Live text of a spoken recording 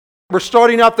We're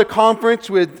starting out the conference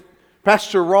with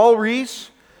Pastor Raul Ries.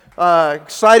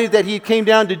 Excited that he came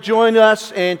down to join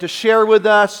us and to share with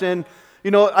us. And,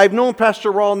 you know, I've known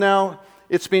Pastor Raul now.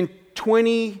 It's been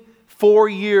 24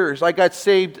 years I got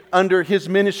saved under his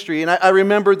ministry. And I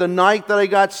remember the night that I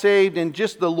got saved, and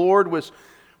just the Lord was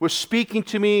speaking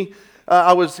to me.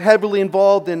 I was heavily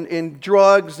involved in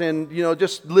drugs and, you know,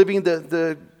 just living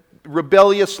the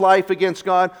rebellious life against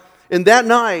God. And that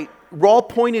night, Raul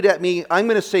pointed at me, I'm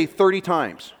going to say 30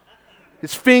 times.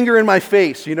 His finger in my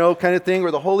face, you know, kind of thing,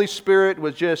 where the Holy Spirit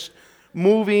was just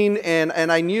moving,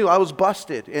 and I knew I was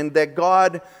busted and that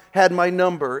God had my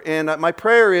number. And my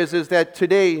prayer is that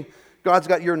today God's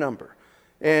got your number,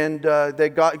 and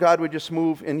that God would just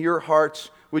move in your hearts.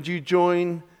 Would you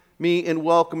join me in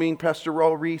welcoming Pastor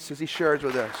Raul Ries as he shares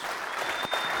with us?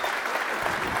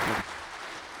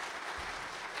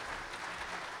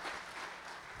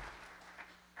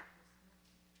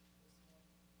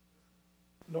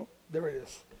 No, there it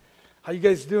is. How you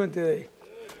guys doing today?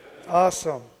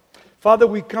 Awesome. Father,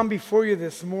 we come before you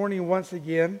this morning once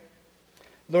again.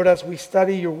 Lord, as we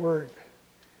study your word,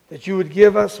 that you would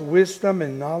give us wisdom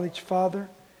and knowledge, Father.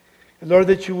 And Lord,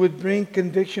 that you would bring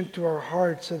conviction to our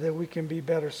hearts so that we can be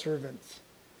better servants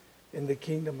in the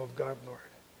kingdom of God, Lord.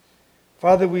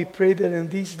 Father, we pray that in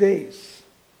these days,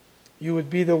 you would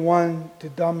be the one to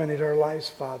dominate our lives,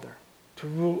 Father, to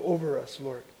rule over us,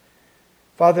 Lord.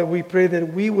 Father, we pray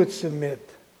that we would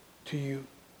submit to you.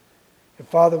 And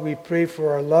Father, we pray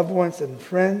for our loved ones and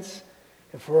friends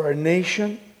and for our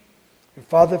nation. And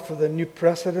Father, for the new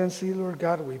presidency, Lord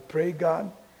God, we pray,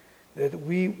 God, that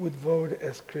we would vote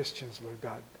as Christians, Lord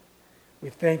God.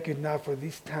 We thank you now for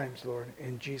these times, Lord.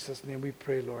 In Jesus' name we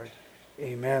pray, Lord.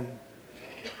 Amen.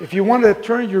 If you want to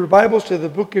turn your Bibles to the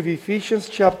book of Ephesians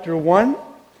chapter 1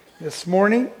 this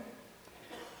morning.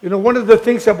 You know, one of the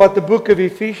things about the book of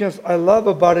Ephesians I love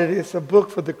about it, it's a book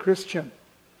for the Christian.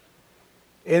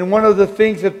 And one of the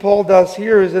things that Paul does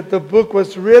here is that the book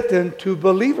was written to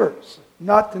believers,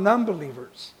 not to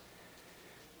non-believers.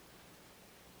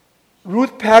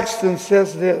 Ruth Paxton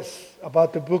says this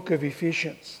about the book of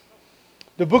Ephesians.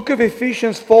 The book of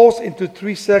Ephesians falls into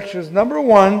three sections. Number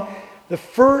one, the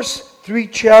first 3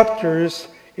 chapters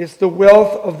is the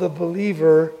wealth of the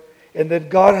believer and that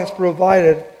God has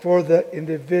provided for the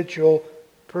individual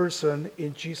person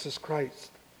in Jesus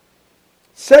Christ.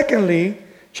 Secondly,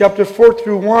 chapter 4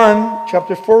 through 1,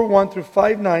 chapter 4, 1 through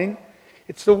 5, 9,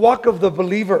 it's the walk of the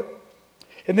believer.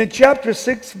 And then chapter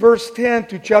 6, verse 10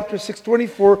 to chapter 6,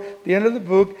 24, the end of the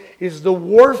book, is the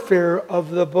warfare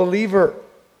of the believer.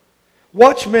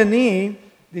 Watchman Nee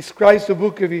describes the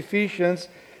book of Ephesians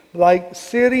like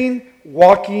sitting,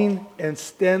 walking, and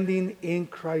standing in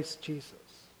Christ Jesus.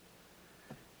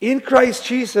 In Christ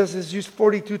Jesus is used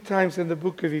 42 times in the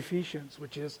book of Ephesians,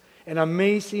 which is an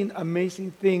amazing, amazing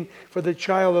thing for the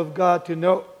child of God to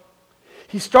know.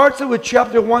 He starts it with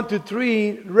chapter 1 to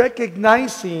 3,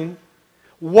 recognizing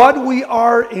what we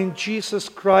are in Jesus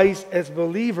Christ as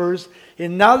believers.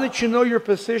 And now that you know your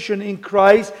position in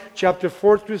Christ, chapter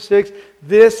 4 through 6,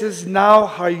 this is now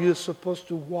how you're supposed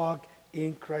to walk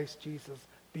in Christ Jesus'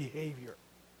 behavior.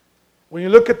 When you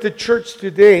look at the church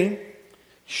today,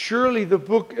 surely the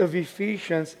book of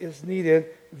Ephesians is needed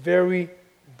very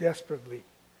desperately.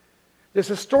 There's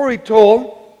a story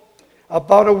told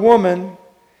about a woman.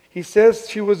 He says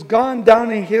she was gone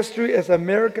down in history as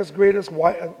America's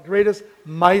greatest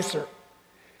miser.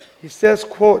 He says,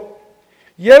 quote,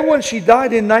 "Yet when she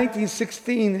died in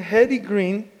 1916, Hetty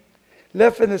Green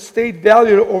left an estate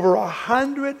valued at over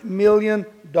 $100 million.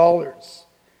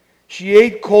 She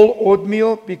ate cold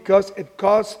oatmeal because it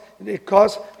cost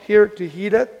her to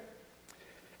heat it.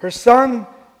 Her son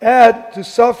had to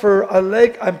suffer a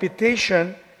leg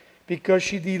amputation because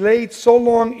she delayed so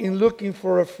long in looking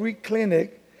for a free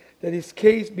clinic that his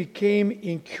case became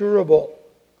incurable.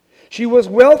 She was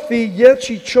wealthy, yet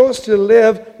she chose to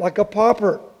live like a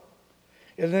pauper."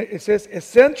 And it says,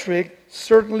 eccentric,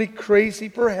 certainly crazy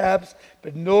perhaps,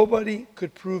 but nobody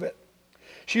could prove it.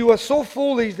 She was so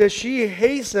foolish that she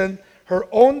hastened her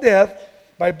own death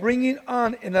by bringing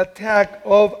on an attack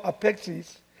of apoplexy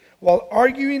while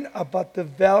arguing about the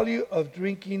value of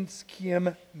drinking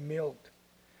skim milk.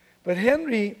 But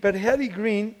Hetty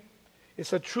Green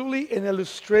is truly an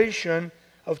illustration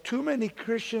of too many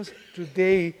Christians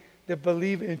today that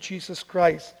believe in Jesus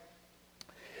Christ.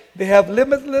 They have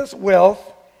limitless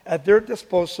wealth at their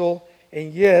disposal,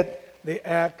 and yet they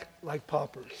act like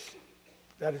paupers.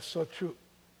 That is so true.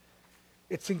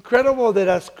 It's incredible that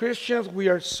as Christians we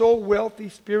are so wealthy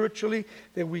spiritually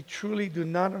that we truly do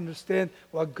not understand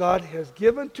what God has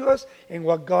given to us and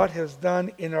what God has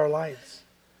done in our lives.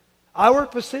 Our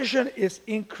position is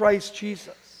in Christ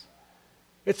Jesus.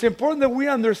 It's important that we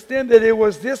understand that it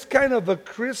was this kind of a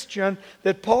Christian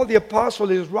that Paul the Apostle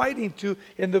is writing to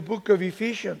in the book of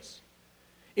Ephesians.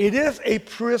 It is a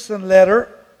prison letter.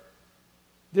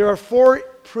 There are 4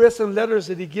 prison letters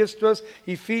that he gives to us: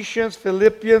 Ephesians,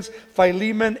 Philippians,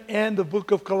 Philemon, and the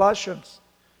book of Colossians.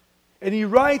 And he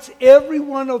writes every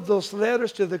one of those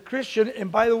letters to the Christian.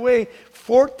 And by the way,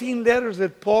 14 letters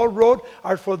that Paul wrote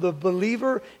are for the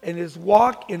believer and his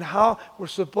walk in how we're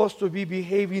supposed to be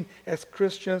behaving as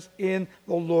Christians in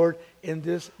the Lord in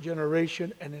this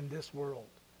generation and in this world.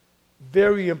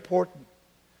 Very important.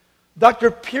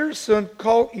 Dr. Pearson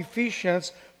called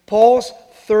Ephesians Paul's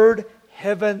third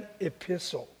heaven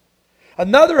epistle.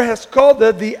 Another has called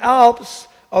it the Alps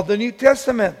of the New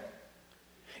Testament.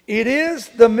 It is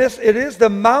the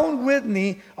Mount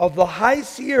Whitney of the high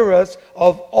Sierras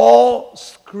of all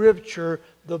Scripture,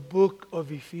 the book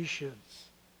of Ephesians.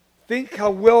 Think how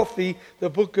wealthy the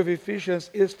book of Ephesians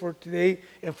is for today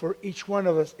and for each one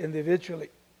of us individually.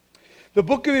 The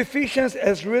book of Ephesians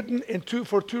is written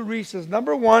for 2 reasons.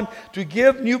 Number 1, to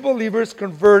give new believers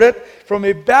converted from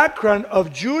a background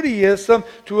of Judaism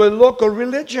to a local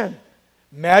religion.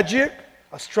 Magic,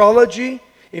 astrology,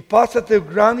 a positive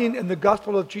grounding in the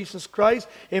gospel of Jesus Christ.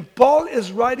 And Paul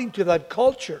is writing to that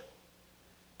culture.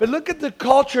 But look at the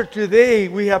culture today.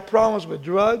 We have problems with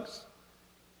drugs.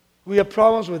 We have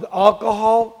problems with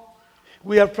alcohol.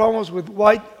 We have problems with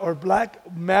white or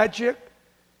black magic.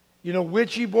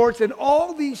 Ouija boards and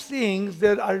all these things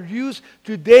that are used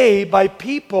today by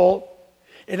people.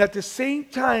 And at the same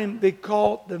time, they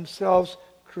call themselves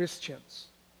Christians.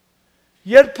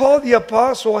 Yet Paul the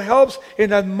Apostle helps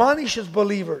and admonishes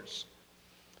believers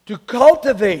to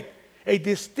cultivate a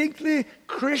distinctly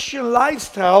Christian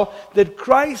lifestyle that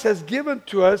Christ has given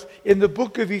to us in the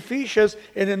book of Ephesians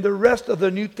and in the rest of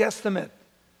the New Testament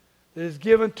that is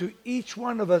given to each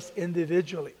one of us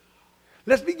individually.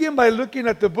 Let's begin by looking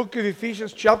at the book of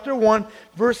Ephesians chapter 1,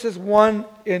 verses 1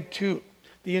 and 2,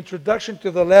 the introduction to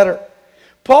the letter.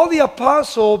 Paul the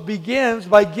Apostle begins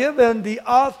by giving the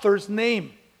author's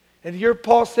name. And here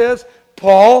Paul says,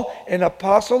 Paul, an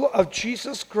apostle of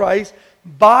Jesus Christ,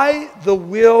 by the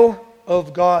will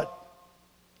of God.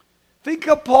 Think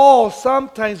of Paul,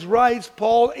 sometimes writes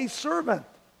Paul a servant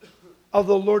of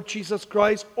the Lord Jesus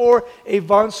Christ or a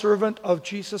bondservant of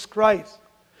Jesus Christ.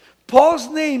 Paul's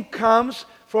name comes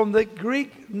from the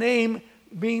Greek name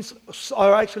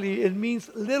it means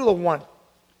little one.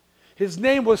 His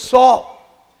name was Saul,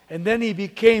 and then he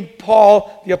became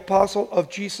Paul, the apostle of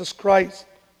Jesus Christ.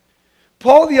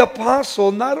 Paul the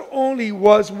Apostle not only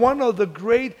was one of the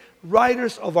great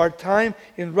writers of our time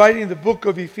in writing the book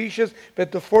of Ephesians,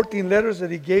 but the 14 letters that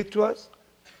he gave to us.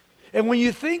 And when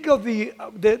you think of the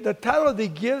title that he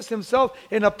gives himself,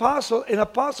 an apostle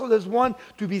is one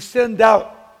to be sent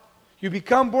out. You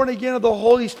become born again of the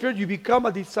Holy Spirit. You become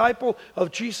a disciple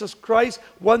of Jesus Christ,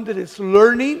 one that is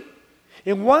learning.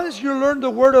 And once you learn the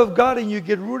Word of God and you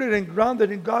get rooted and grounded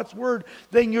in God's Word,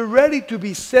 then you're ready to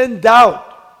be sent out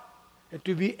and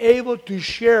to be able to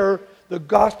share the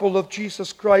gospel of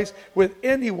Jesus Christ with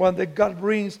anyone that God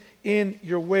brings in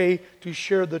your way to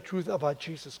share the truth about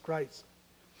Jesus Christ.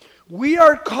 We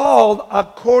are called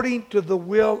according to the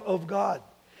will of God.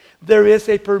 There is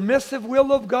a permissive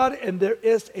will of God and there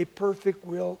is a perfect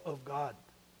will of God.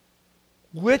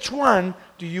 Which one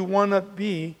do you want to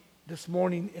be this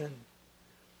morning in?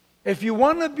 If you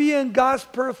want to be in God's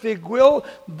perfect will,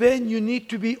 then you need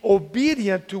to be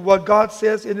obedient to what God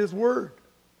says in His Word.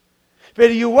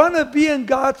 But if you want to be in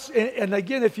God's, and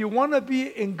again, if you want to be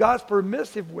in God's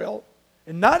permissive will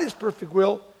and not His perfect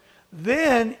will,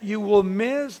 then you will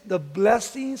miss the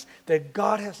blessings that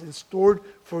God has in store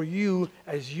for you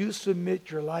as you submit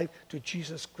your life to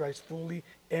Jesus Christ fully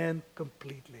and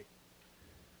completely.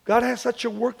 God has such a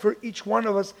work for each one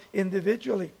of us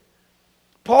individually.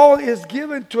 Paul is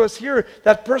given to us here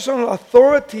that personal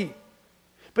authority,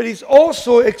 but he's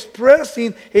also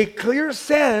expressing a clear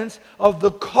sense of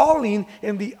the calling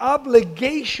and the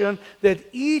obligation that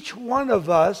each one of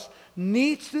us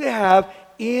needs to have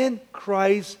in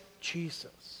Christ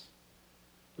Jesus.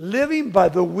 Living by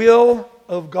the will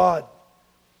of God.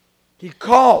 He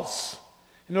calls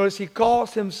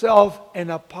himself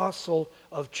an apostle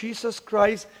of Jesus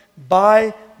Christ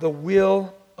by the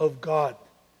will of God.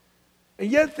 And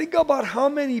yet think about how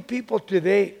many people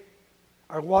today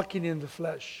are walking in the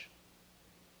flesh.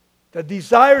 The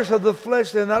desires of the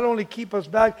flesh that not only keep us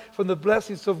back from the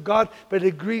blessings of God, but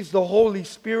it grieves the Holy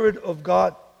Spirit of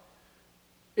God.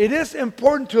 It is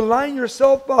important to line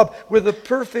yourself up with the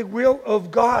perfect will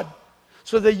of God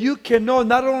so that you can know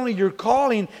not only your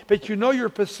calling, but you know your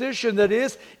position that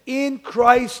is in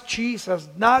Christ Jesus,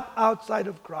 not outside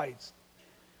of Christ.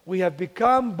 We have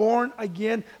become born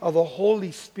again of the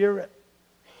Holy Spirit.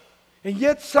 And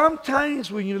yet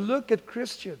sometimes when you look at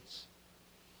Christians,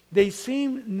 they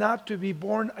seem not to be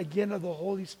born again of the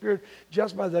Holy Spirit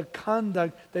just by the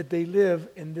conduct that they live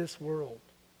in this world.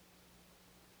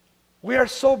 We are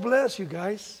so blessed, you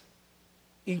guys,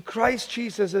 in Christ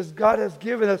Jesus, as God has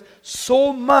given us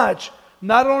so much,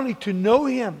 not only to know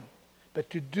Him, but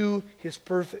to do His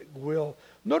perfect will.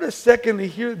 Notice secondly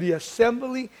here the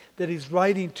assembly that He's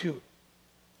writing to.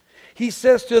 He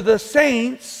says to the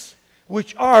saints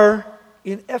which are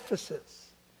in Ephesus.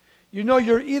 You know,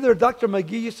 you're either, Dr.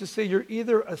 McGee used to say, you're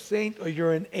either a saint or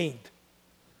you're an ain't.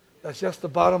 That's just the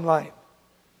bottom line.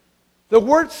 The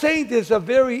word saint is a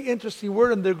very interesting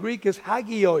word in the Greek. It's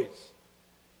hagios.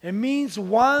 It means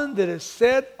one that is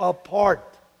set apart.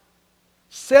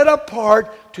 Set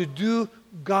apart to do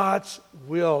God's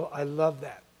will. I love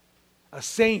that. A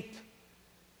saint.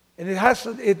 And it has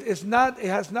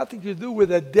nothing to do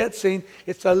with a dead saint.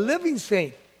 It's a living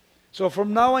saint. So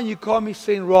from now on, you call me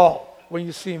Saint Raul when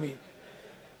you see me.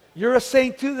 You're a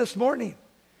saint too this morning.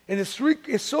 And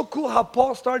it's so cool how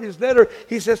Paul started his letter.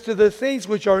 He says to the saints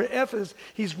which are in Ephesus,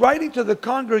 he's writing to the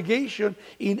congregation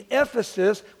in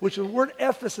Ephesus, which the word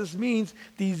Ephesus means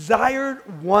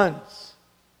desired ones.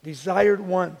 Desired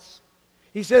ones.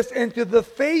 He says, and to the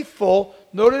faithful,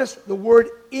 notice the word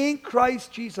in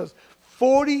Christ Jesus.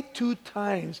 42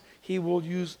 times he will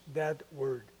use that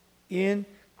word. In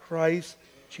Christ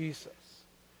Jesus.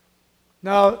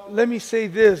 Now, let me say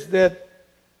this, that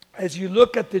as you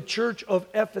look at the church of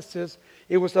Ephesus,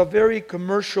 it was a very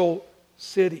commercial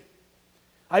city.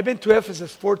 I've been to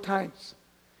Ephesus 4 times.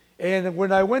 And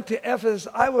when I went to Ephesus,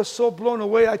 I was so blown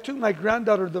away. I took my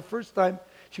granddaughter the first time.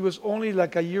 She was only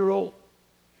like a year old.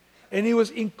 And it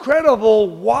was incredible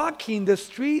walking the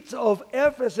streets of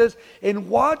Ephesus and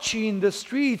watching the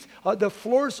streets, the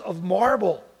floors of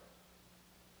marble.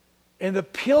 And the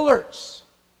pillars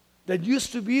that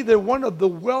used to be there, one of the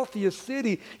wealthiest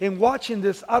city, and watching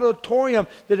this auditorium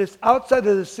that is outside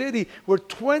of the city where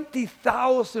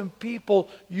 20,000 people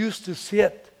used to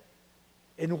sit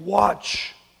and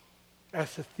watch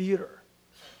as a theater.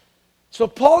 So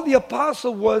Paul the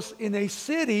Apostle was in a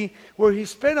city where he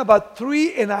spent about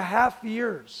 3.5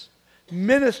 years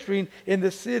ministering in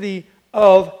the city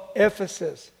of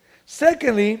Ephesus.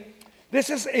 Secondly, this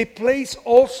is a place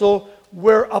also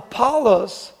where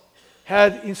Apollos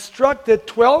had instructed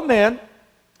 12 men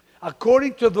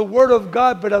according to the Word of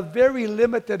God, but a very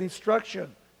limited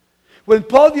instruction. When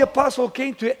Paul the Apostle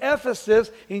came to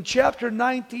Ephesus in chapter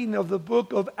 19 of the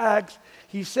book of Acts,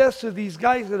 he says to these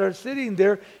guys that are sitting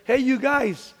there, hey, you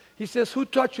guys, he says, who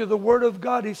taught you the Word of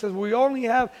God? He says, we only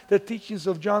have the teachings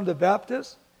of John the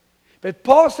Baptist. But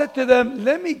Paul said to them,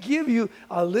 let me give you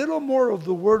a little more of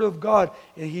the Word of God.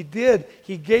 And he did.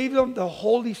 He gave them the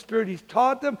Holy Spirit. He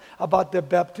taught them about the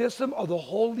baptism of the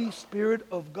Holy Spirit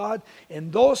of God.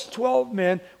 And those 12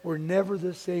 men were never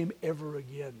the same ever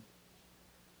again.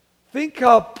 Think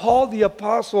how Paul the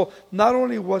Apostle not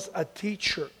only was a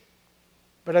teacher,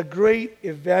 but a great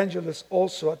evangelist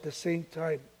also at the same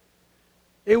time.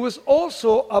 It was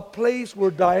also a place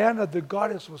where Diana, the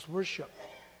goddess, was worshipped.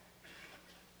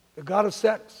 The god of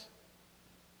sex.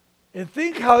 And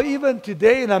think how even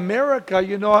today in America,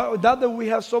 you know, now that we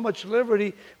have so much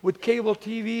liberty with cable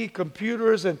TV,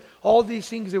 computers, and all these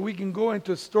things that we can go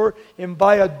into a store and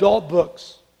buy adult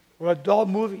books or adult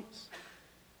movies.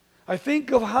 I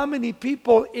think of how many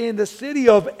people in the city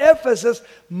of Ephesus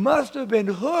must have been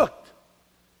hooked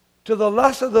to the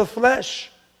lust of the flesh,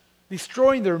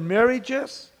 destroying their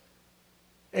marriages,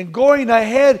 and going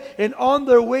ahead and on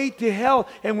their way to hell.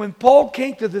 And when Paul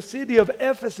came to the city of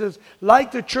Ephesus,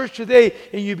 like the church today,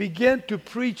 and you begin to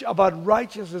preach about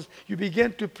righteousness, you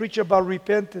begin to preach about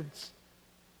repentance.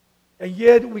 And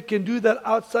yet we can do that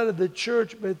outside of the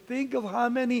church. But think of how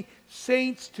many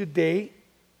saints today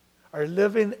are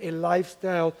living a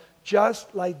lifestyle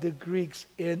just like the Greeks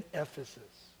in Ephesus.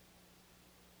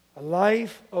 A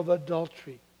life of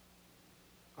adultery.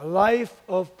 A life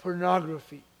of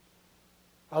pornography.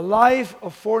 A life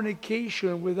of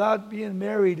fornication without being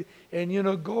married and, you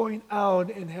know, going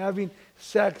out and having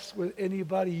sex with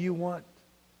anybody you want.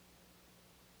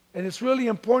 And it's really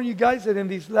important, you guys, that in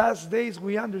these last days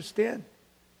we understand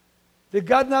that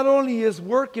God not only is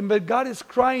working, but God is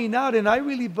crying out. And I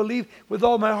really believe with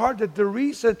all my heart that the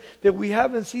reason that we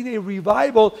haven't seen a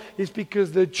revival is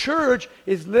because the church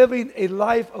is living a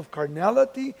life of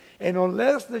carnality. And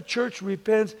unless the church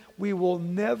repents, we will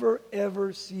never,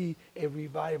 ever see a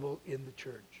revival in the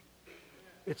church.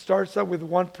 it starts out with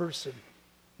one person,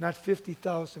 not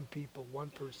 50,000 people, one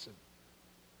person.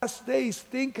 Last days,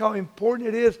 think how important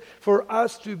it is for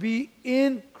us to be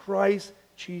in Christ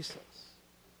Jesus.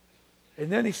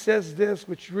 And then he says this,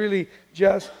 which really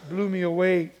just blew me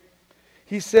away.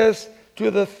 He says, to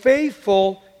the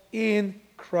faithful in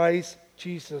Christ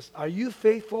Jesus. Are you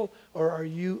faithful or are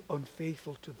you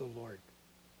unfaithful to the Lord?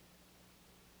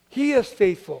 He is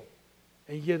faithful,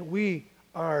 and yet we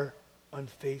are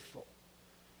unfaithful.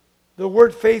 The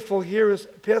word faithful here is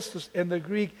pistos in the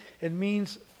Greek. It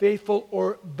means faithful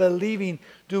or believing.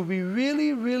 Do we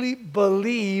really, really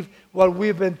believe what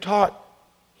we've been taught?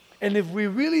 And if we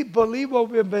really believe what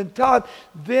we've been taught,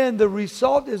 then the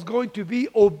result is going to be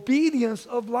obedience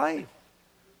of life.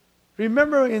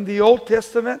 Remember in the Old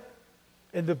Testament,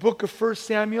 in the book of 1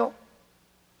 Samuel,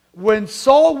 when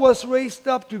Saul was raised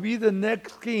up to be the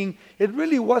next king, it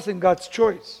really wasn't God's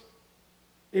choice.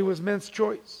 It was man's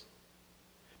choice.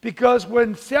 Because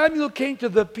when Samuel came to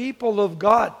the people of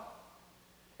God,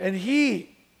 and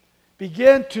he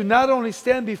began to not only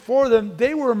stand before them,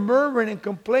 they were murmuring and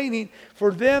complaining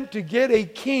for them to get a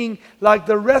king like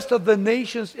the rest of the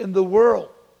nations in the world.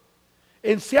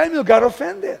 And Samuel got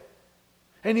offended.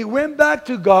 And he went back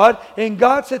to God, and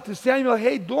God said to Samuel,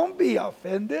 hey, don't be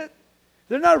offended.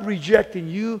 They're not rejecting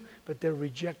you, but they're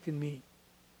rejecting me.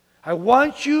 I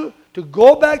want you to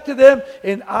go back to them,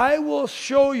 and I will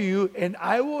show you, and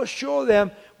I will show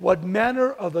them what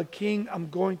manner of a king I'm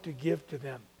going to give to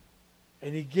them.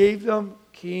 And he gave them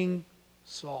King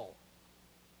Saul.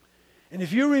 And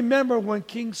if you remember when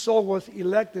King Saul was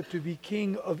elected to be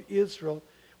king of Israel,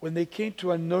 when they came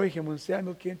to anoint him, when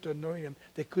Samuel came to anoint him,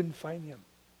 they couldn't find him.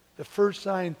 The first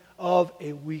sign of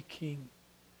a weak king.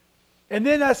 And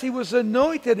then as he was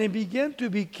anointed and began to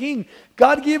be king,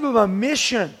 God gave him a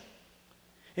mission.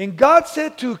 And God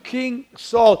said to King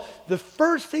Saul, the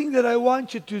first thing that I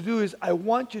want you to do is I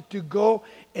want you to go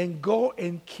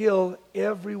and kill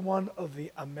every one of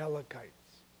the Amalekites.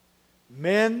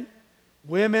 Men,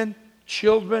 women,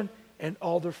 children, and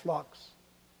all their flocks.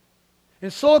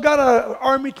 And Saul got an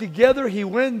army together. He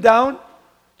went down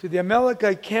to the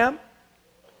Amalekite camp.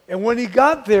 And when he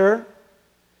got there,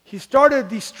 he started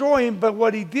destroying, but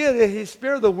what he did is he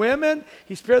spared the women,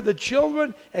 he spared the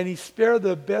children, and he spared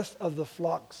the best of the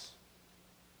flocks.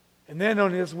 And then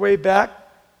on his way back,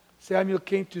 Samuel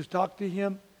came to talk to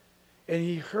him, and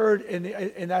he heard, and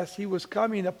as he was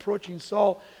coming, approaching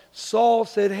Saul, Saul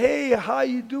said, hey, how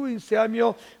you doing,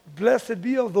 Samuel? Blessed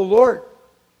be of the Lord.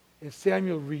 And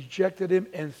Samuel rejected him,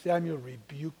 and Samuel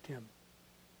rebuked him.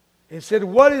 And said,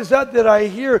 what is that I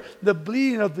hear? The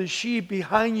bleating of the sheep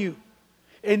behind you.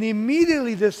 And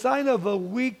immediately the sign of a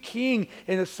weak king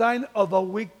and a sign of a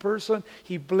weak person,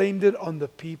 he blamed it on the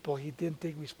people. He didn't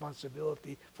take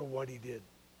responsibility for what he did.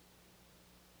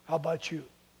 How about you?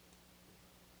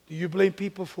 Do you blame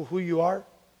people for who you are?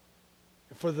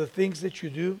 And for the things that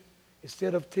you do?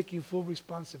 Instead of taking full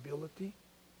responsibility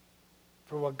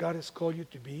for what God has called you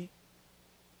to be?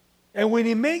 And when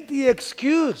he made the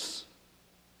excuse,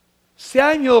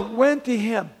 Samuel went to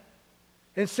him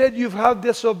and said, you have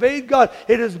disobeyed God.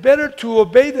 It is better to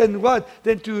obey than what?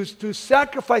 Than to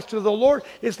sacrifice to the Lord.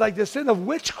 It's like the sin of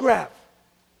witchcraft.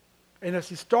 And as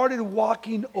he started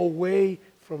walking away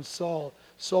from Saul,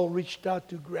 Saul reached out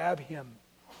to grab him.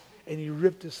 And he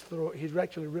ripped his throat. He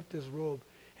actually ripped his robe.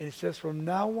 And he says, from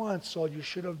now on, Saul, you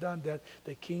should have done that.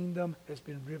 The kingdom has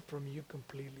been ripped from you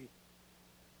completely.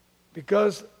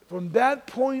 Because from that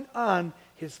point on,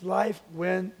 his life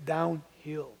went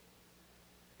downhill.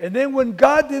 And then when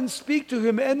God didn't speak to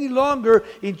him any longer,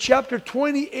 in chapter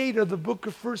 28 of the book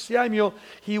of 1 Samuel,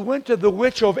 he went to the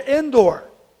witch of Endor.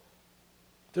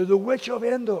 To the witch of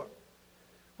Endor.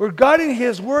 Where God in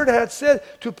his word had said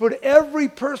to put every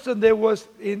person that was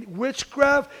in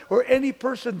witchcraft or any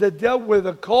person that dealt with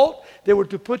a cult, they were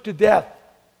to put to death.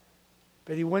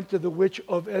 But he went to the witch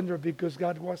of Endor because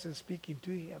God wasn't speaking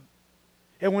to him.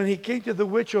 And when he came to the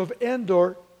witch of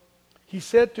Endor, he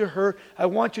said to her, I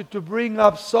want you to bring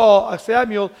up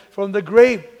Samuel from the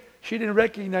grave. She didn't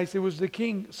recognize it was the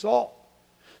king, Saul.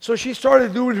 So she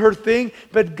started doing her thing,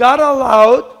 but God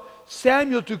allowed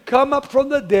Samuel to come up from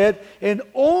the dead and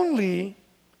only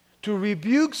to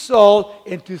rebuke Saul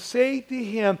and to say to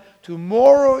him,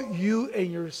 tomorrow you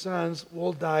and your sons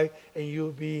will die and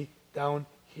you'll be down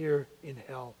here in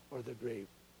hell or the grave.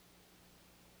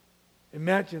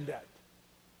 Imagine that.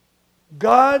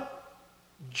 God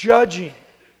judging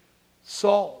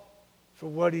Saul for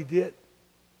what he did.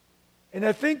 And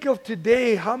I think of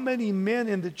today, how many men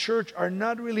in the church are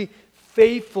not really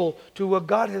faithful to what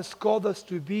God has called us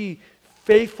to be,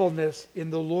 faithfulness in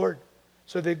the Lord,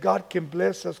 so that God can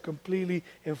bless us completely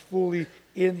and fully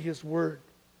in His Word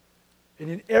and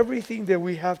in everything that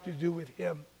we have to do with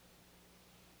Him.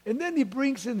 And then he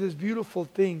brings in this beautiful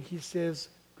thing. He says,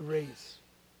 grace.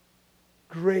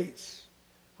 Grace,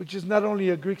 which is not only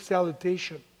a Greek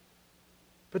salutation,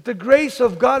 but the grace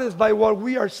of God is by what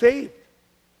we are saved.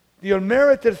 The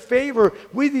unmerited favor,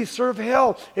 we deserve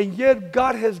hell, and yet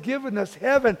God has given us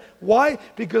heaven. Why?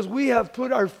 Because we have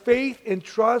put our faith and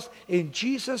trust in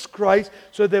Jesus Christ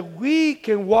so that we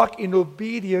can walk in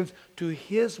obedience to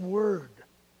His Word.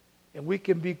 And we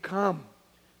can become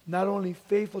not only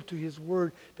faithful to His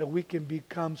Word, but we can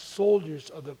become soldiers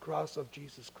of the cross of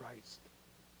Jesus Christ.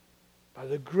 By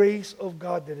the grace of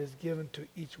God that is given to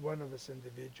each one of us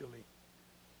individually.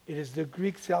 It is the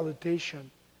Greek salutation.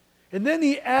 And then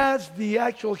he adds the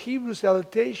actual Hebrew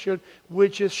salutation,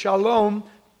 which is shalom,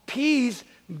 peace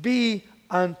be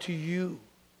unto you.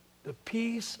 The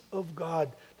peace of God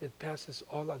that passes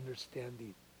all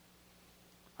understanding.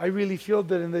 I really feel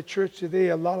that in the church today,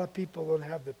 a lot of people don't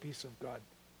have the peace of God.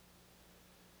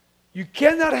 You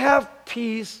cannot have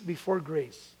peace before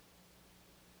grace.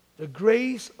 The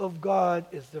grace of God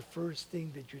is the first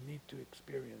thing that you need to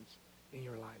experience in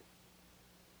your life.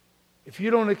 If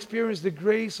you don't experience the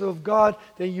grace of God,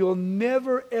 then you'll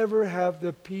never ever have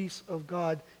the peace of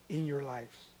God in your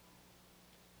life.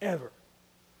 Ever.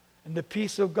 And the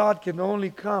peace of God can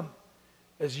only come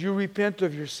as you repent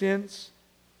of your sins,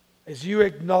 as you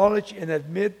acknowledge and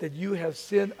admit that you have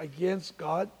sinned against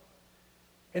God,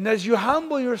 and as you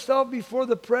humble yourself before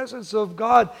the presence of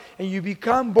God and you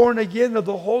become born again of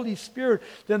the Holy Spirit,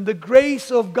 then the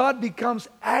grace of God becomes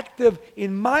active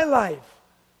in my life.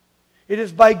 It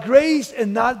is by grace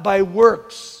and not by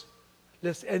works,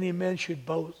 lest any man should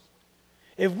boast.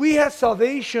 If we had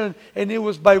salvation and it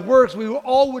was by works, we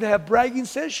all would have bragging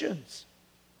sessions.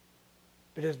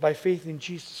 But it's by faith in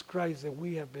Jesus Christ that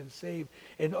we have been saved.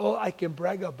 And all I can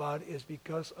brag about is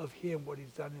because of Him, what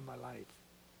He's done in my life.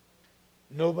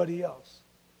 Nobody else.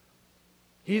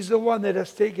 He's the one that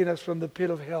has taken us from the pit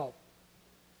of hell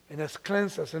and has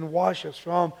cleansed us and washed us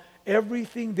from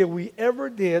everything that we ever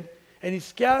did. And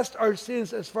He's cast our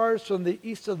sins as far as from the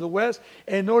east of the west.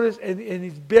 And notice, and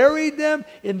He's buried them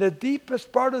in the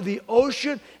deepest part of the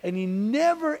ocean. And He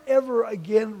never, ever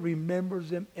again remembers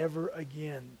them ever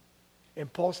again.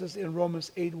 And Paul says in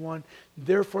Romans 8:1,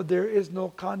 therefore there is no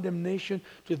condemnation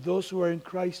to those who are in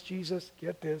Christ Jesus,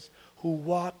 get this, who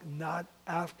walk not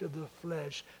after the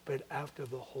flesh, but after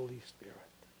the Holy Spirit.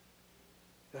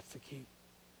 That's the key.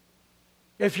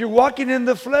 If you're walking in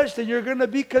the flesh, then you're going to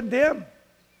be condemned.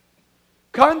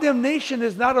 Condemnation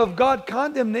is not of God.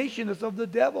 Condemnation is of the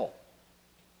devil.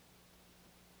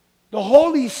 The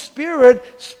Holy Spirit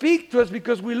speaks to us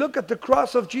because we look at the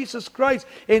cross of Jesus Christ.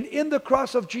 And in the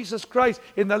cross of Jesus Christ,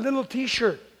 in the little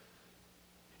t-shirt,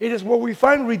 it is where we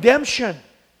find redemption.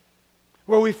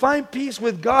 Where we find peace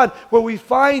with God. Where we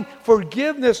find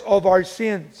forgiveness of our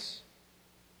sins.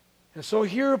 And so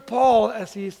here Paul,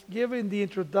 as he's giving the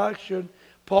introduction,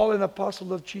 Paul, an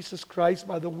apostle of Jesus Christ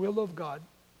by the will of God,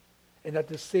 and at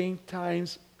the same time,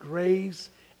 grace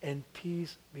and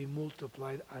peace be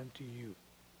multiplied unto you,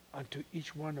 unto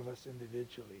each one of us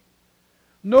individually.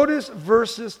 Notice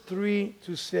verses 3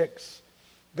 to 6.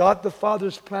 God the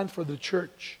Father's plan for the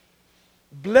church.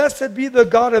 Blessed be the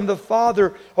God and the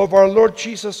Father of our Lord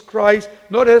Jesus Christ.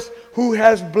 Notice, who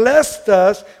has blessed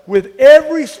us with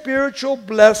every spiritual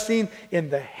blessing in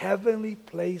the heavenly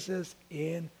places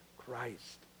in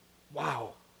Christ.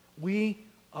 Wow. We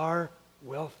are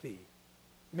wealthy.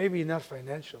 Maybe not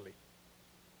financially.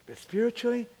 But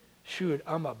spiritually, shoot,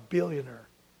 I'm a billionaire.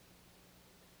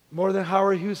 More than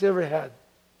Howard Hughes ever had.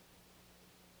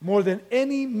 More than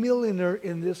any millionaire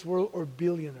in this world or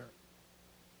billionaire.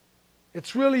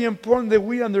 It's really important that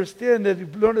we understand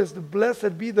that, notice, the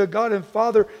blessed be the God and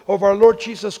Father of our Lord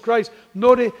Jesus Christ.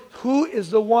 Notice, who is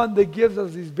the one that gives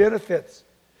us these benefits?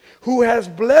 Who has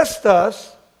blessed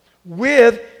us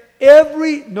with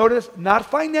every, notice, not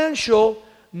financial,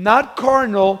 not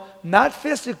carnal, not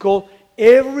physical,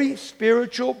 every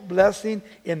spiritual blessing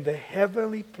in the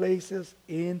heavenly places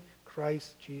in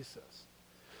Christ Jesus.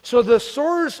 So the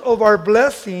source of our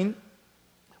blessing,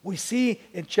 we see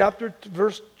in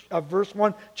verse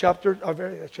 1, chapter 1,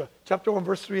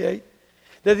 verse 3:8,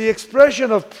 that the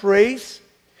expression of praise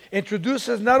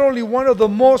introduces not only one of the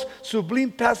most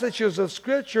sublime passages of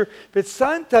Scripture, but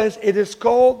sometimes it is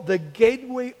called the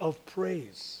gateway of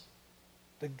praise.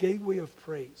 The gateway of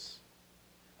praise.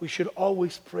 We should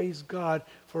always praise God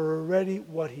for already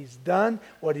what He's done,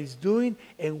 what He's doing,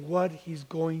 and what He's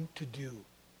going to do.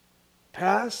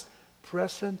 Past,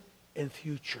 present, and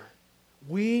future.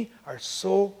 We are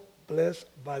so blessed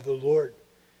by the Lord.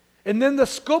 And then the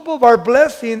scope of our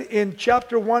blessing in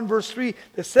chapter 1, verse 3,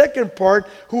 the second part,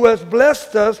 who has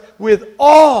blessed us with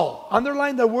all,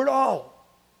 underline the word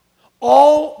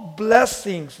all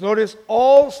blessings. Notice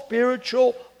all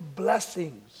spiritual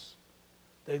blessings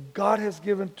that God has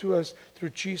given to us through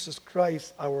Jesus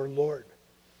Christ our Lord.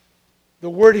 The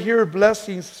word here,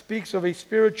 blessings, speaks of a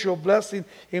spiritual blessing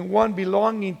in one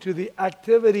belonging to the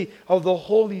activity of the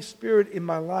Holy Spirit in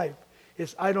my life.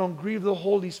 It's I don't grieve the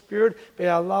Holy Spirit, but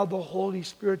I allow the Holy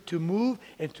Spirit to move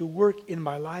and to work in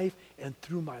my life and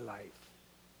through my life,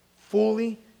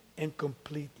 fully and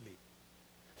completely.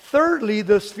 Thirdly,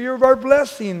 the sphere of our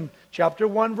blessing, chapter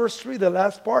 1, verse 3, the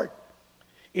last part.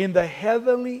 In the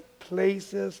heavenly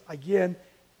places, again,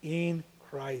 in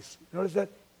Christ. Notice that?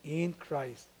 In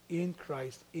Christ. In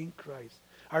Christ, in Christ.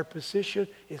 Our position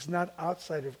is not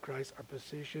outside of Christ. Our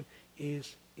position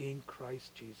is in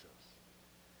Christ Jesus.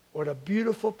 What a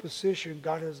beautiful position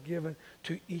God has given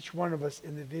to each one of us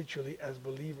individually as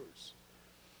believers.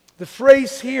 The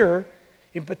phrase here,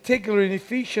 in particular in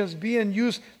Ephesians, being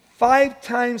used 5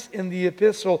 times in the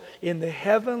epistle, in the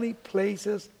heavenly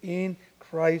places in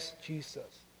Christ Jesus.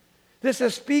 This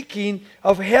is speaking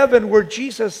of heaven where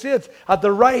Jesus sits at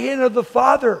the right hand of the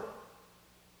Father.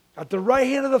 At the right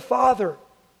hand of the Father.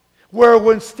 Where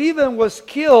when Stephen was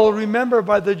killed, remember,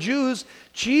 by the Jews,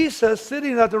 Jesus,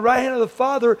 sitting at the right hand of the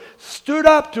Father, stood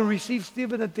up to receive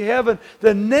Stephen into heaven.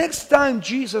 The next time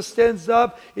Jesus stands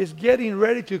up is getting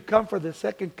ready to come for the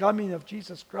second coming of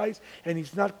Jesus Christ. And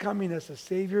he's not coming as a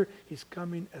Savior, he's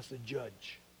coming as a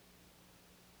judge.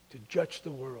 To judge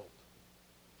the world.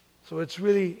 So it's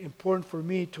really important for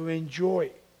me to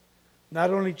enjoy not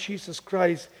only Jesus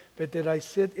Christ, but that I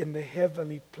sit in the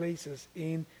heavenly places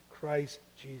in Christ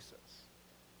Jesus.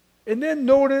 And then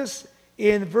notice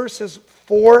in verses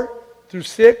 4 through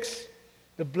 6,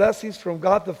 the blessings from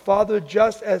God the Father,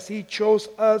 just as He chose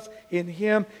us in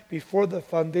Him before the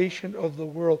foundation of the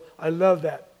world. I love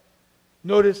that.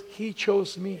 Notice, He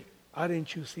chose me. I didn't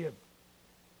choose Him.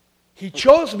 He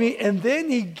chose me, and then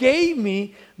He gave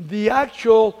me the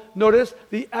actual, notice,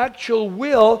 the actual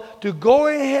will to go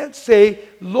ahead and say,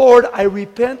 Lord, I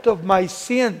repent of my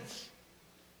sins,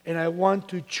 and I want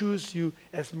to choose you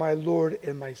as my Lord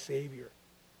and my Savior.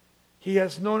 He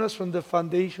has known us from the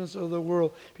foundations of the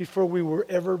world. Before we were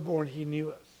ever born, He knew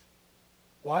us.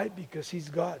 Why? Because He's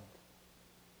God.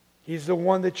 He's the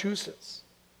one that chooses.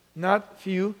 Not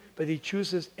few, but He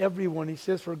chooses everyone. He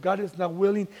says, for God is not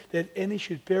willing that any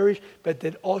should perish, but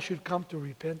that all should come to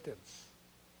repentance.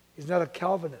 He's not a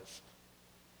Calvinist.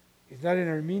 He's not an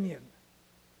Arminian.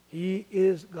 He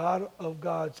is God of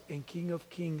gods and King of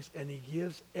kings, and He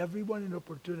gives everyone an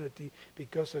opportunity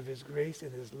because of His grace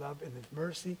and His love and His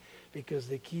mercy, because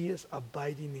the key is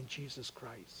abiding in Jesus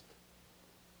Christ.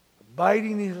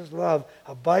 Abiding in His love,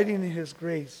 abiding in His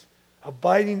grace,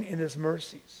 abiding in His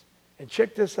mercies. And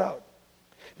check this out.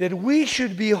 That we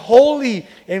should be holy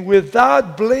and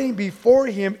without blame before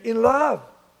Him in love.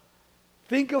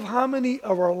 Think of how many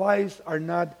of our lives are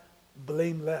not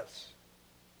blameless.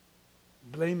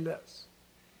 Blameless.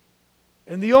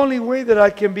 And the only way that I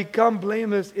can become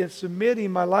blameless is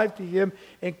submitting my life to Him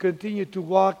and continue to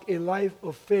walk a life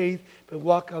of faith, but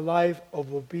walk a life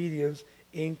of obedience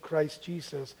in Christ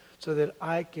Jesus, so that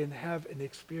I can have and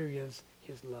experience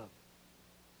His love.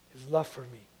 His love for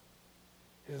me.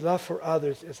 His love for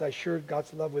others as I share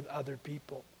God's love with other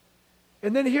people.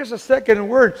 And then here's a second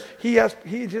word. He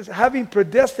is having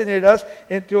predestinated us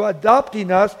into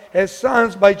adopting us as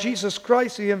sons by Jesus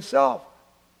Christ Himself.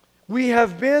 We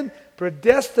have been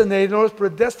predestinated. Notice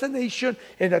predestination,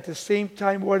 and at the same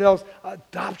time, what else?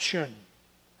 Adoption.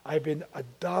 I've been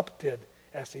adopted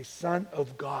as a son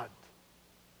of God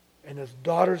and as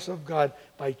daughters of God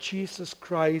by Jesus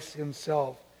Christ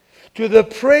Himself. To the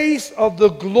praise of the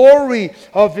glory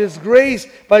of His grace,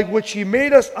 by which He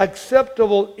made us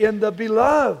acceptable in the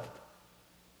Beloved.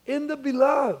 In the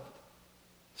Beloved.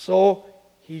 So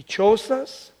He chose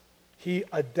us, He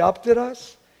adopted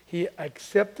us, He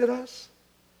accepted us,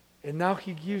 and now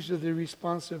He gives you the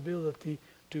responsibility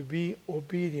to be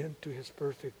obedient to His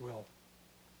perfect will.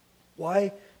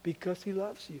 Why? Because He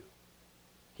loves you.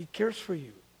 He cares for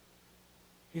you.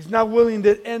 He's not willing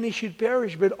that any should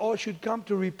perish, but all should come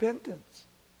to repentance.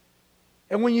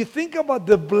 And when you think about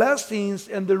the blessings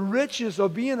and the riches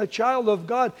of being a child of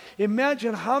God,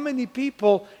 imagine how many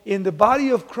people in the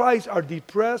body of Christ are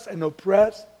depressed and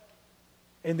oppressed,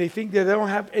 and they think that they don't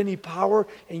have any power,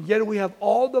 and yet we have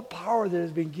all the power that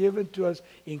has been given to us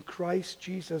in Christ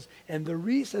Jesus. And the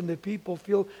reason that people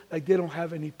feel like they don't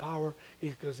have any power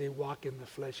is because they walk in the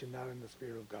flesh and not in the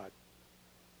Spirit of God.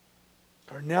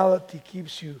 Carnality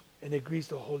keeps you and it grieves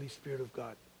the Holy Spirit of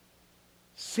God.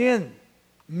 sin,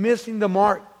 missing the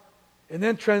mark. And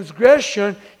then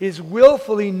transgression is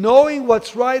willfully knowing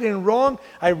what's right and wrong.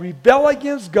 I rebel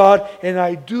against God and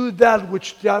I do that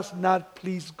which does not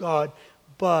please God,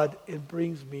 but it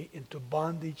brings me into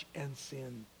bondage and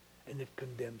sin, and it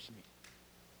condemns me.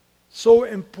 So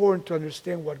important to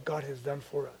understand what God has done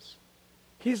for us.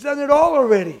 He's done it all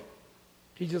already.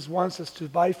 He just wants us to,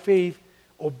 by faith,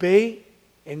 obey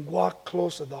and walk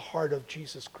close to the heart of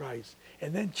Jesus Christ.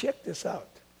 And then check this out.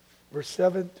 Verse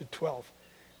 7 to 12.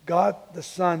 God the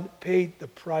Son paid the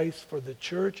price for the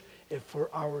church and for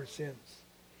our sins.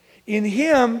 In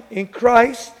Him, in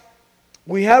Christ,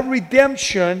 we have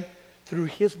redemption through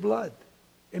His blood.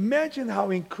 Imagine how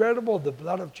incredible the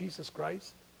blood of Jesus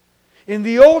Christ. In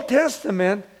the Old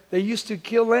Testament, they used to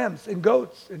kill lambs and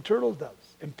goats and turtle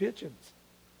doves and pigeons.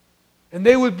 And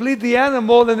they would bleed the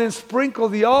animal and then sprinkle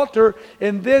the altar.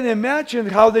 And then imagine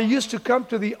how they used to come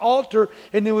to the altar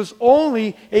and it was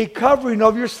only a covering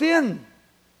of your sin.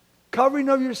 Covering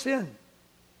of your sin.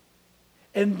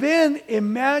 And then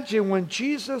imagine when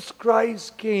Jesus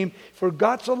Christ came, for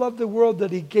God so loved the world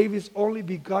that He gave His only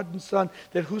begotten Son,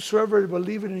 that whosoever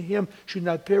believeth in Him should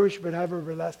not perish but have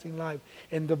everlasting life.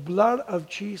 And the blood of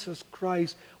Jesus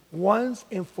Christ once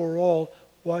and for all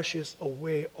washes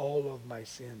away all of my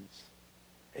sins.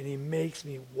 And He makes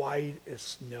me white as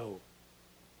snow.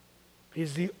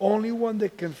 He's the only one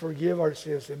that can forgive our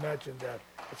sins. Imagine that.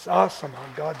 It's awesome how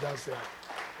God does that.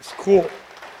 It's cool.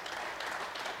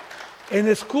 And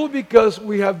it's cool because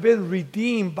we have been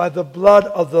redeemed by the blood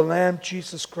of the Lamb,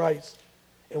 Jesus Christ.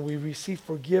 And we receive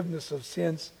forgiveness of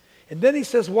sins. And then He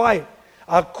says, why?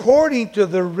 According to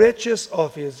the riches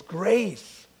of His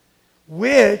grace,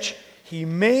 which He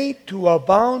made to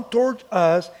abound toward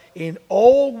us in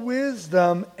all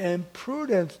wisdom and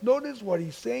prudence. Notice what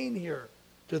He's saying here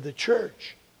to the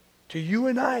church, to you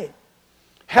and I.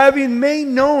 Having made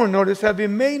known, notice,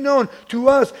 having made known to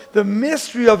us the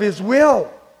mystery of His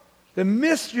will, the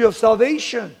mystery of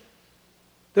salvation,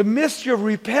 the mystery of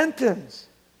repentance,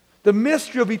 the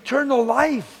mystery of eternal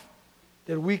life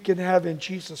that we can have in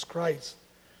Jesus Christ.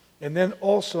 And then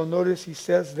also, notice He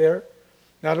says there,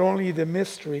 not only the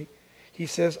mystery, He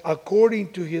says,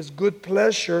 according to His good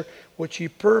pleasure, which He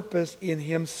purposed in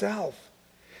Himself,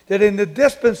 that in the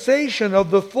dispensation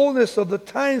of the fullness of the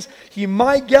times He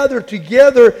might gather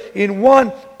together in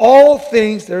one all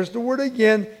things, there's the word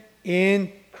again,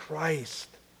 in Christ.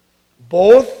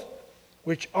 Both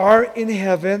which are in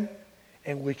heaven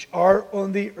and which are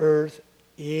on the earth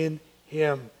in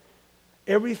Him.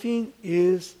 Everything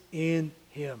is in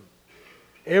Him.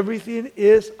 Everything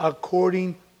is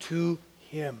according to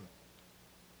Him.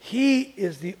 He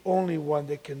is the only one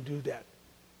that can do that.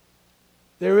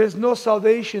 There is no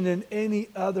salvation in any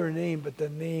other name but the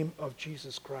name of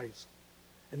Jesus Christ.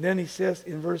 And then He says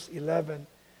in verse 11,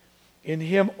 in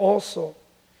Him also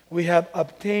we have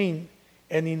obtained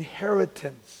an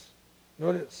inheritance.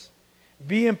 Notice,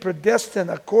 being predestined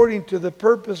according to the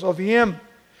purpose of Him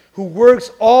who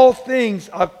works all things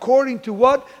according to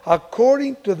what?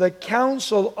 According to the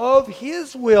counsel of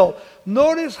His will.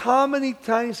 Notice how many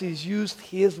times He's used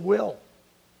His will.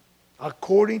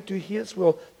 According to His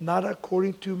will, not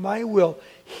according to my will.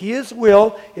 His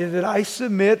will is that I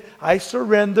submit, I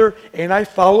surrender, and I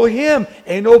follow Him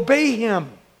and obey Him.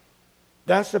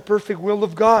 That's the perfect will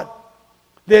of God.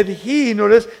 That He,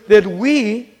 notice, that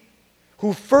we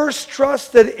who first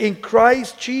trusted in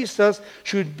Christ Jesus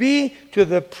should be to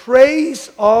the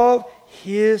praise of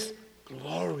His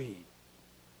glory.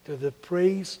 To the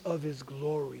praise of His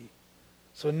glory.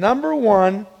 So number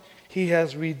one, He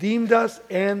has redeemed us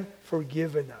and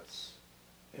forgiven us.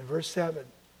 In verse 7.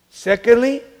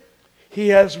 Secondly, He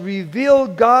has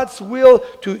revealed God's will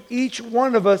to each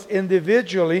one of us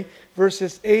individually.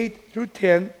 Verses 8 through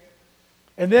 10.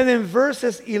 And then in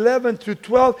verses 11 through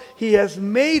 12, He has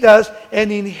made us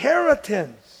an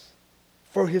inheritance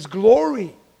for His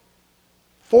glory.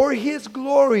 For His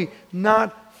glory,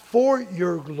 not for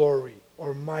your glory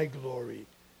or my glory.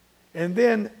 And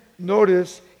then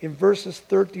notice in verses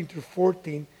 13 through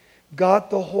 14, God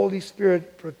the Holy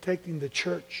Spirit protecting the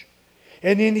church.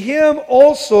 And in Him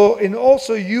also,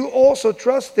 you also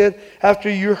trusted after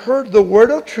you heard the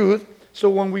word of truth. So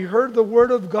when we heard the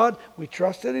word of God, we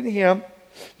trusted in Him.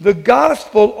 The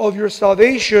gospel of your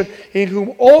salvation, in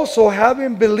whom also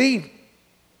having believed.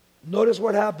 Notice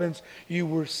what happens. You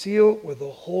were sealed with the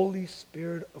Holy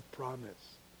Spirit of promise.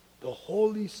 The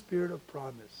Holy Spirit of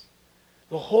promise.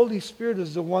 The Holy Spirit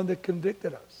is the one that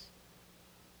convicted us.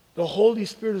 The Holy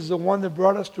Spirit is the one that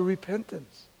brought us to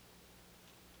repentance.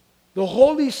 The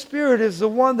Holy Spirit is the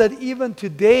one that even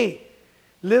today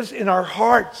lives in our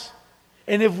hearts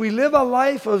And if we live a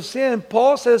life of sin,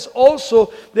 Paul says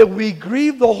also that we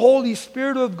grieve the Holy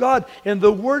Spirit of God. And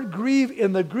the word grieve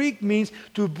in the Greek means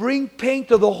to bring pain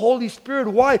to the Holy Spirit.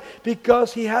 Why?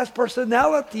 Because He has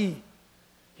personality.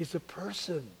 He's a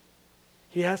person.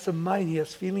 He has a mind. He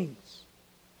has feelings.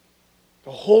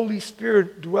 The Holy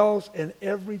Spirit dwells in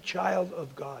every child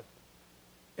of God.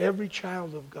 Every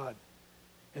child of God.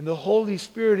 And the Holy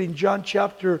Spirit in John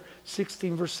chapter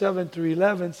 16 verse 7 through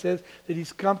 11 says that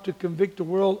He's come to convict the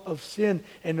world of sin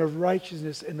and of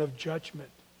righteousness and of judgment.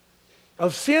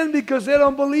 Of sin because they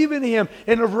don't believe in Him.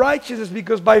 And of righteousness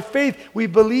because by faith we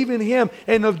believe in Him.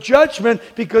 And of judgment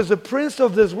because the prince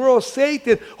of this world,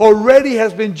 Satan, already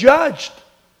has been judged.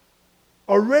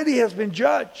 Already has been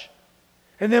judged.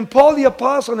 And then Paul the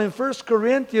Apostle in 1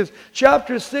 Corinthians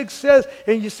chapter 6 says,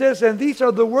 and he says, and these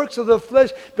are the works of the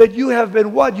flesh, but you have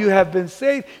been what? You have been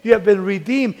saved, you have been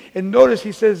redeemed. And notice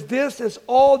he says, this is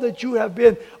all that you have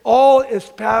been. All is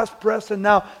past, present,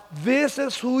 now. This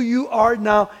is who you are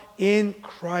now in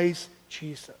Christ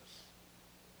Jesus.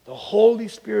 The Holy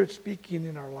Spirit speaking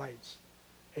in our lives.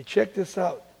 And check this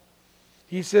out.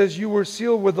 He says, you were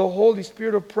sealed with the Holy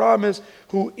Spirit of promise,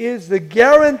 who is the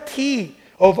guarantee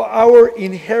of our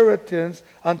inheritance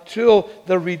until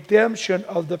the redemption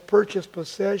of the purchased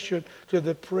possession to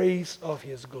the praise of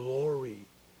His glory.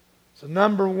 So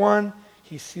number one,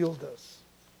 He sealed us.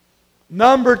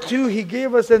 Number two, He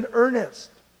gave us an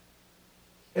earnest.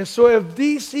 And so if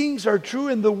these things are true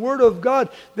in the Word of God,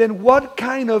 then what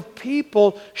kind of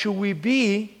people should we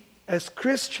be as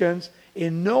Christians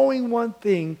in knowing one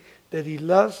thing, that He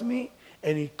loves me,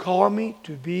 and He called me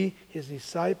to be His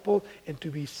disciple and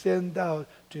to be sent out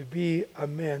to be a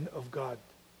man of God.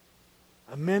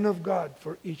 A man of God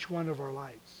for each one of our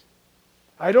lives.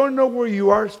 I don't know where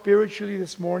you are spiritually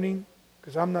this morning,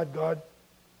 because I'm not God.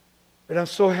 But I'm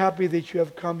so happy that you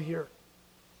have come here.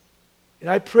 And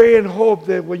I pray and hope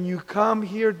that when you come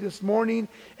here this morning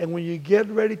and when you get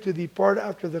ready to depart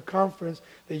after the conference,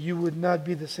 that you would not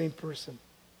be the same person.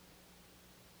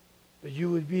 That you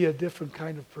would be a different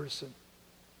kind of person.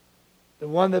 The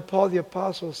one that Paul the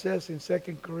Apostle says in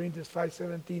 2 Corinthians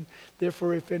 5:17,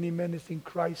 therefore if any man is in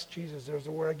Christ Jesus, there's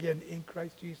a word again, in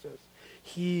Christ Jesus,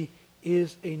 he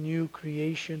is a new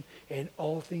creation, and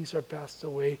all things are passed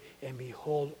away, and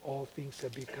behold, all things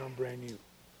have become brand new.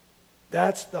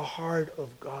 That's the heart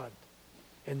of God.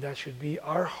 And that should be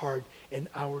our heart and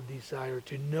our desire,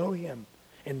 to know Him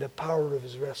and the power of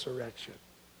His resurrection.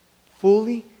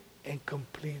 Fully and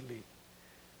completely.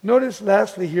 Notice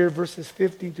lastly here, verses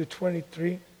 15 to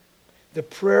 23, the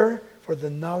prayer for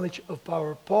the knowledge of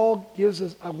power. Paul gives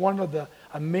us one of the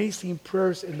amazing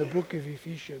prayers in the book of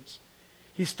Ephesians.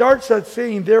 He starts at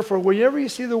saying, therefore. Whenever you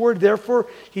see the word therefore,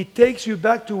 he takes you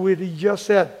back to what he just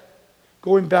said,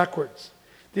 going backwards.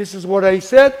 This is what I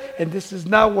said, and this is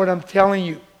now what I'm telling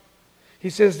you. He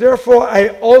says, therefore I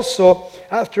also,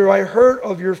 after I heard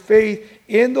of your faith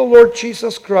in the Lord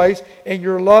Jesus Christ and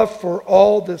your love for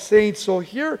all the saints. So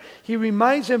here he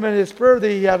reminds him in his prayer that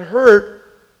he had heard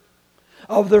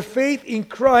of their faith in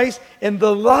Christ and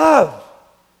the love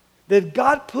that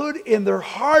God put in their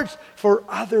hearts for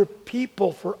other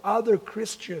people, for other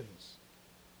Christians.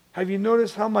 Have you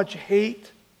noticed how much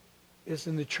hate is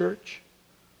in the church?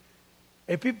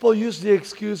 And people use the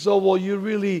excuse, oh, well, you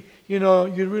really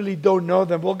don't know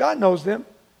them. Well, God knows them.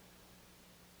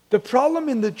 The problem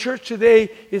in the church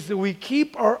today is that we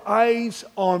keep our eyes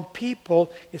on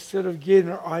people instead of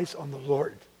getting our eyes on the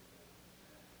Lord.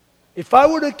 If I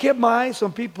would have kept my eyes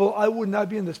on people, I would not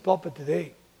be in this pulpit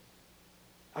today.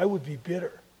 I would be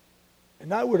bitter.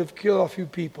 And I would have killed a few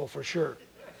people for sure.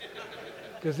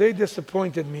 Because they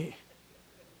disappointed me.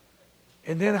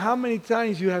 And then how many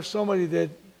times you have somebody that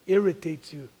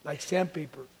irritates you like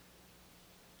sandpaper?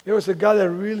 There was a guy that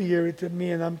really irritated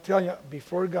me, and I'm telling you,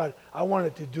 before God, I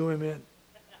wanted to do him in.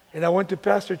 And I went to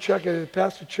Pastor Chuck, and I said,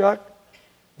 Pastor Chuck,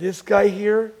 this guy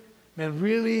here, man,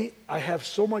 really, I have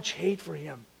so much hate for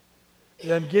him.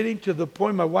 And I'm getting to the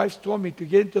point, my wife's told me to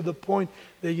get to the point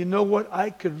that, you know what,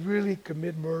 I could really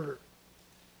commit murder.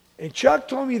 And Chuck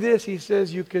told me this, he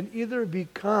says, you can either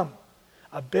become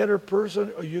a better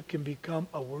person or you can become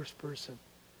a worse person.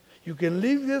 You can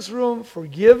leave this room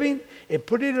forgiving and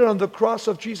put it on the cross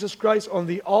of Jesus Christ on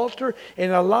the altar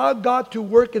and allow God to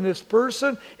work in this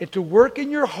person and to work in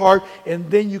your heart, and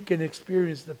then you can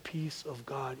experience the peace of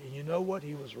God. And you know what?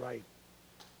 He was right.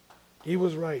 He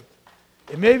was right.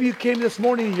 And maybe you came this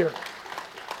morning here.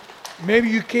 Maybe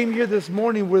you came here this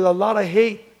morning with a lot of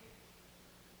hate.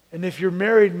 And if you're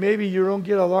married, maybe you don't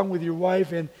get along with your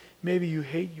wife, and maybe you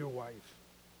hate your wife.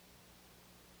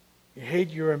 You hate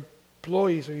your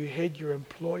employees, or you hate your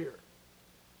employer.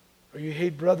 or you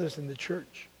hate brothers in the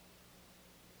church.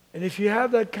 And if you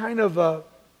have that kind of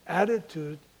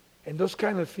attitude and those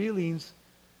kind of feelings,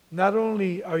 not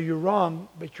only are you wrong,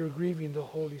 but you're grieving the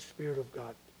Holy Spirit of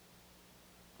God.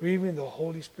 Grieving the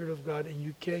Holy Spirit of God, and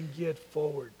you can't get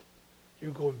forward.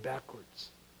 You're going backwards.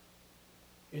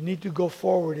 You need to go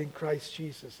forward in Christ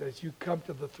Jesus as you come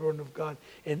to the throne of God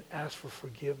and ask for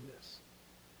forgiveness.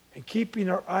 And keeping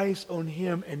our eyes on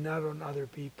Him and not on other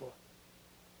people.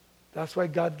 That's why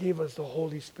God gave us the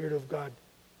Holy Spirit of God,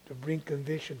 to bring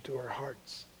conviction to our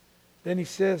hearts. Then He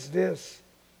says this,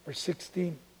 verse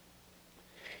 16.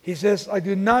 He says, I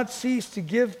do not cease to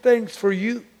give thanks for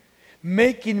you,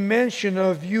 making mention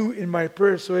of you in my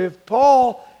prayers. So if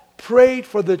Paul prayed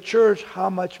for the church, how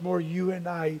much more you and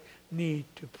I need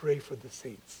to pray for the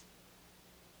saints.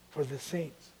 For the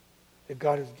saints that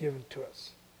God has given to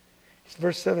us.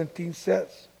 Verse 17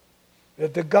 says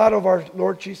that the God of our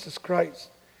Lord Jesus Christ,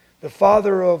 the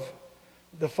Father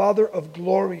of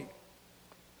glory,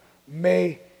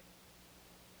 may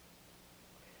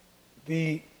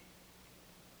the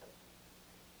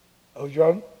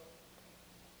your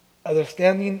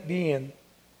understanding being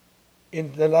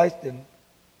enlightened,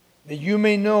 that you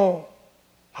may know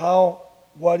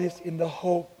what is in the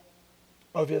hope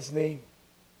of His name,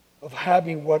 of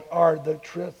having what are the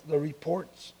truth, the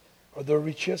reports, or the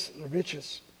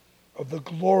riches of the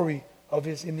glory of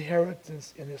His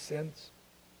inheritance in His saints,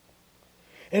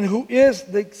 and who is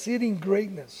the exceeding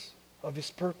greatness of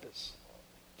His purpose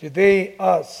to they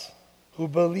us who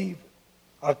believe,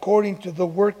 according to the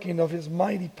working of His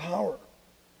mighty power,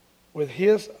 with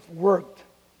His worked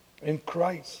in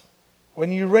Christ, when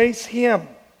He raised Him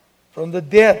from the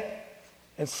dead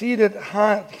and seated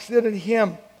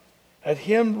Him at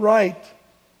Him right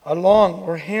along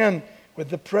or hand with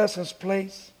the presence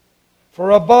place.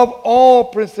 For above all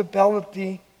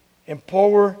principality and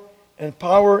power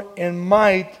and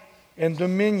might and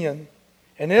dominion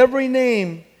and every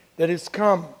name that is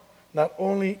come, not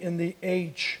only in the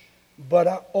age,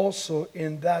 but also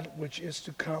in that which is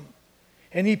to come.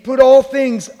 And He put all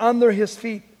things under His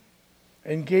feet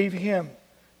and gave Him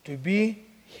to be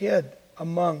head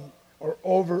among or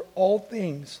over all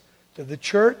things to the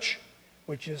church,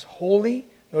 which is holy,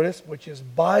 notice, which is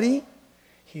body,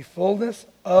 He fullness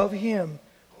of Him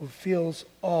who fills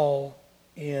all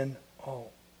in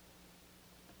all.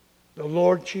 The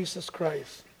Lord Jesus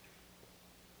Christ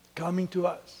coming to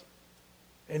us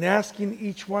and asking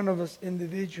each one of us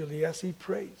individually as He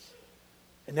prays.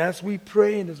 And as we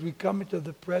pray and as we come into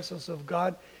the presence of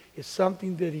God, it's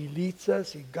something that He leads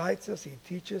us, He guides us, He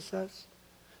teaches us,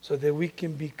 so that we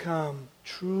can become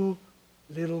true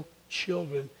little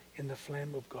children in the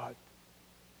flame of God.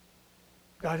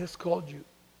 God has called you.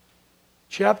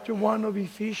 Chapter 1 of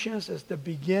Ephesians is the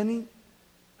beginning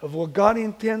of what God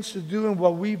intends to do and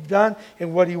what we've done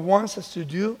and what He wants us to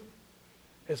do.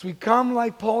 As we come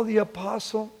like Paul the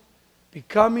Apostle,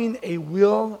 becoming a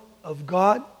will of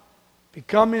God,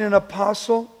 becoming an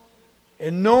apostle,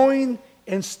 and knowing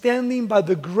and standing by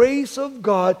the grace of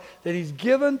God that He's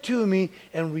given to me,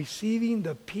 and receiving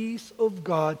the peace of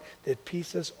God that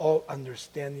passes all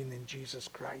understanding in Jesus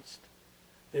Christ.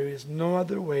 There is no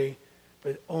other way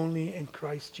but only in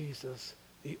Christ Jesus,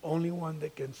 the only one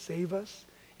that can save us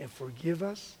and forgive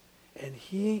us. And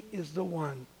He is the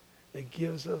one that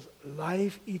gives us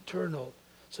life eternal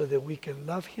so that we can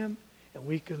love Him and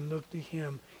we can look to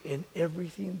Him in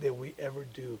everything that we ever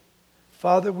do.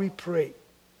 Father, we pray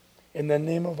in the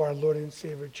name of our Lord and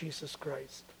Savior Jesus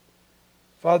Christ.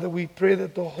 Father, we pray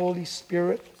that the Holy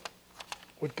Spirit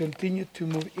would continue to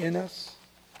move in us,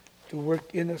 to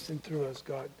work in us and through us,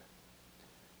 God.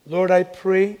 Lord, I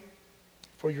pray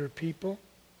for your people.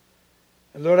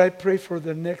 And Lord, I pray for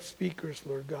the next speakers,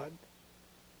 Lord God.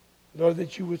 Lord,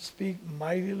 that you would speak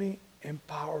mightily and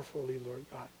powerfully, Lord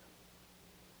God.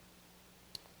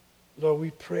 Lord,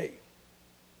 we pray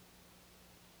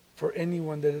for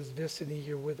anyone that is visiting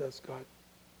here with us, God.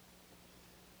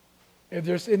 If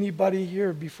there's anybody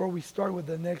here, before we start with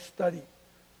the next study,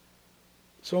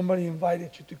 somebody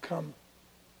invited you to come.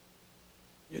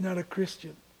 You're not a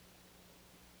Christian.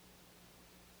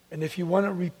 And if you want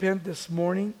to repent this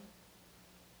morning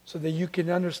so that you can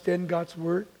understand God's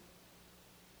Word,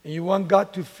 and you want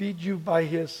God to feed you by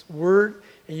His Word,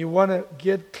 and you want to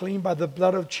get clean by the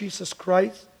blood of Jesus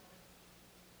Christ,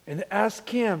 and ask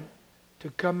Him to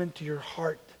come into your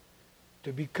heart,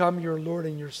 to become your Lord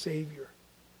and your Savior.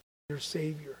 Your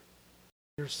Savior.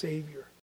 Your Savior.